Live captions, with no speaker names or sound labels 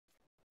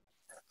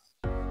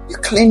you're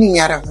cleaning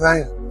out a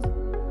room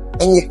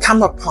and you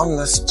come upon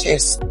this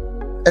chest.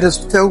 It is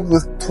filled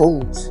with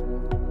tools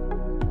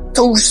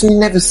you've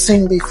never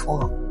seen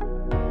before.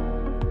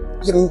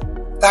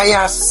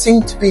 They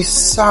seem to be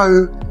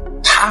so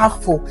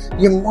powerful.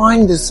 Your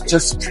mind is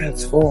just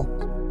transformed.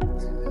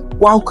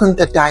 Welcome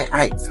to day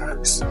 8,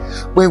 folks,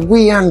 where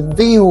we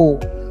unveil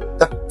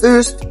the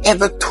first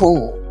ever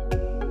tool.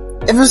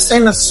 Ever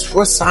seen a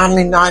Swiss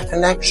Army knife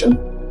in action?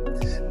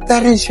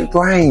 That is your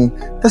brain.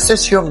 This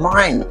is your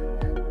mind.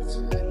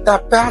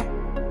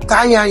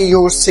 They are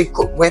your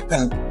secret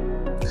weapon,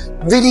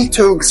 ready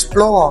to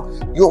explore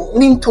your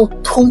mental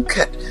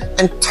toolkit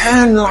and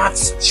turn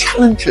life's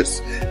challenges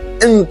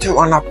into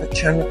an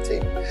opportunity.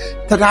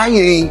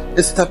 Today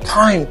is the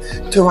time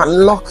to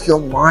unlock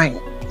your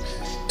mind,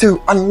 to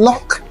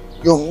unlock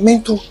your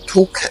mental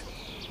toolkit.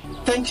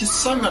 Thank you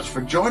so much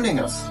for joining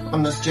us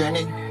on this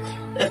journey.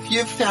 If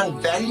you've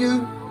found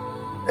value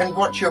in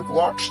what you've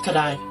watched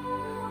today,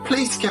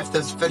 please give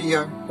this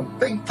video a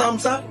big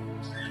thumbs up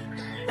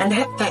and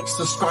hit that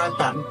subscribe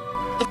button.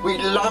 We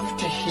love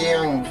to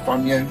hearing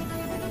from you.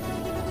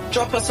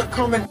 Drop us a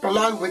comment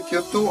below with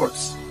your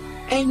thoughts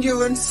and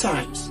your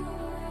insights,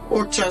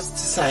 or just to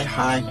say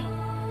hi.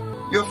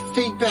 Your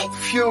feedback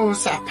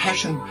fuels our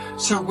passion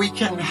so we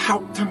can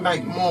help to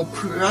make more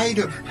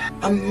creative,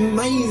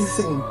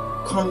 amazing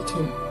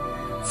content.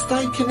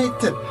 Stay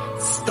connected,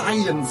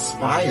 stay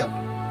inspired.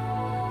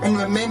 And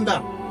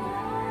remember,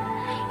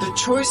 the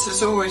choice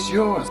is always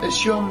yours.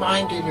 It's your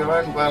mind and your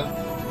own will.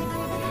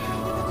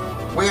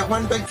 We're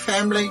one big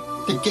family.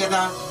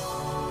 Together,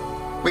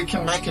 we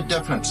can make a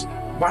difference,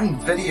 one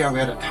video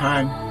at a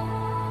time.